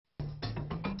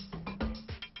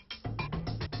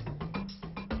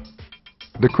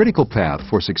The critical path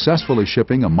for successfully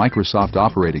shipping a Microsoft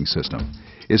operating system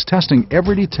is testing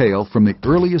every detail from the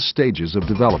earliest stages of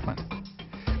development.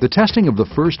 The testing of the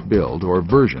first build or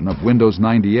version of Windows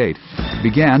 98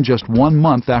 began just 1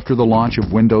 month after the launch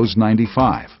of Windows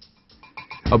 95.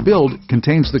 A build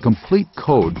contains the complete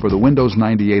code for the Windows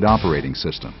 98 operating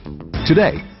system.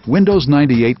 Today, Windows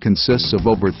 98 consists of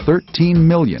over 13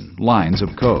 million lines of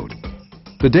code.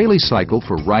 The daily cycle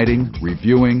for writing,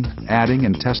 reviewing, adding,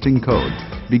 and testing code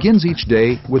begins each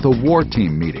day with a war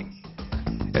team meeting.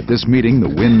 At this meeting, the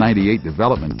Win98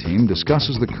 development team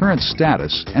discusses the current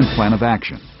status and plan of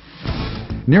action.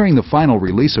 Nearing the final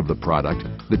release of the product,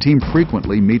 the team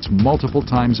frequently meets multiple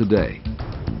times a day.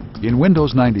 In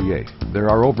Windows 98, there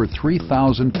are over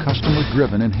 3,000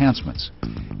 customer-driven enhancements,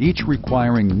 each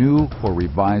requiring new or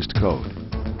revised code.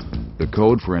 The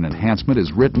code for an enhancement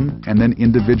is written and then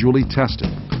individually tested.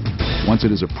 Once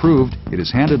it is approved, it is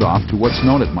handed off to what's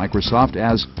known at Microsoft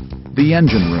as the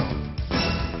engine room.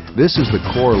 This is the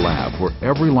core lab where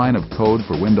every line of code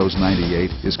for Windows 98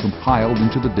 is compiled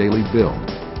into the daily build,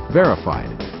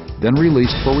 verified, then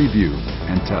released for review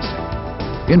and testing.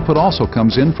 Input also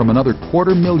comes in from another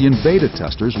 250,000 beta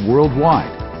testers worldwide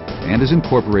and is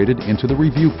incorporated into the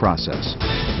review process.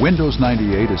 Windows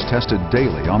 98 is tested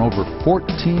daily on over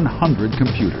 1,400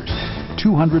 computers,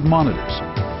 200 monitors,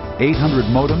 800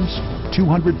 modems,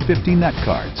 250 net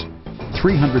cards,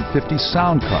 350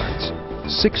 sound cards,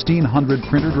 1,600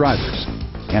 printer drivers,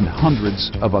 and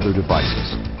hundreds of other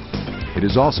devices. It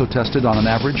is also tested on an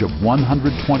average of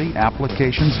 120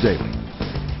 applications daily.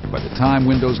 By the time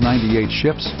Windows 98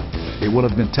 ships, it will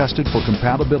have been tested for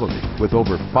compatibility with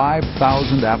over 5,000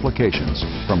 applications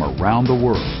from around the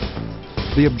world.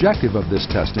 The objective of this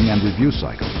testing and review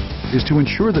cycle is to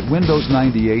ensure that Windows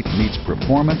 98 meets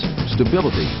performance,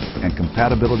 stability, and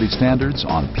compatibility standards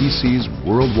on PCs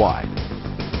worldwide.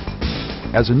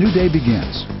 As a new day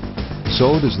begins,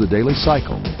 so does the daily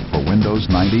cycle for Windows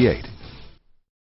 98.